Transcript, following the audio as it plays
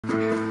Oh,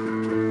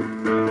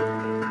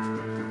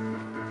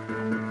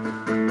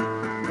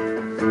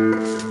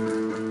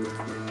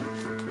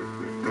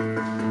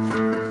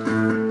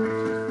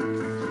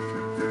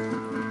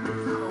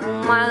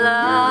 my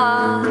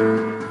love,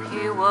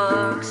 he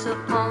works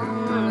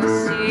upon the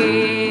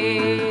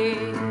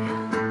sea,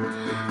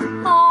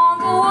 on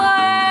the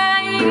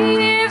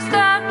waves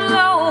that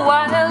blow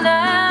wild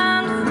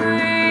and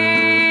free.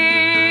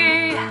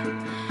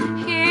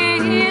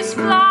 He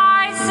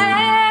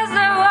splices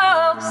the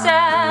ropes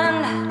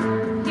and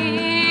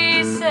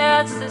he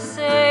sets the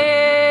sail,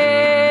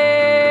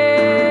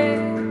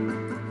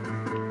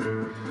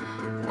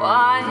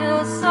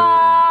 while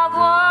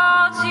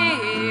southwards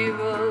he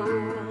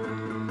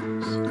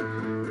rows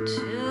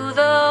to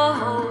the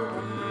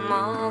home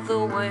of the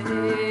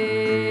wave.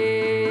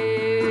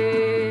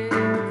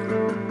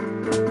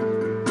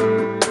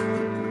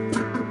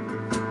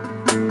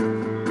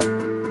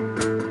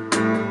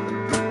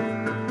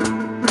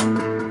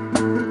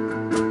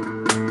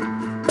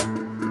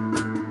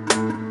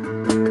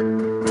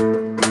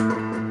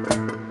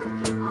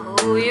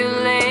 Oh, you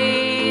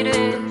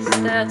ladies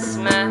that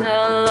smell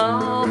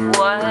of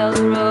wild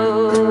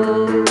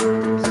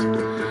rose,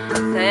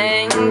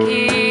 thank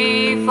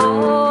ye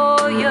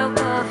for your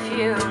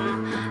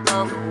perfume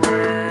of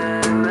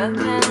where I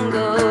can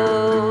go.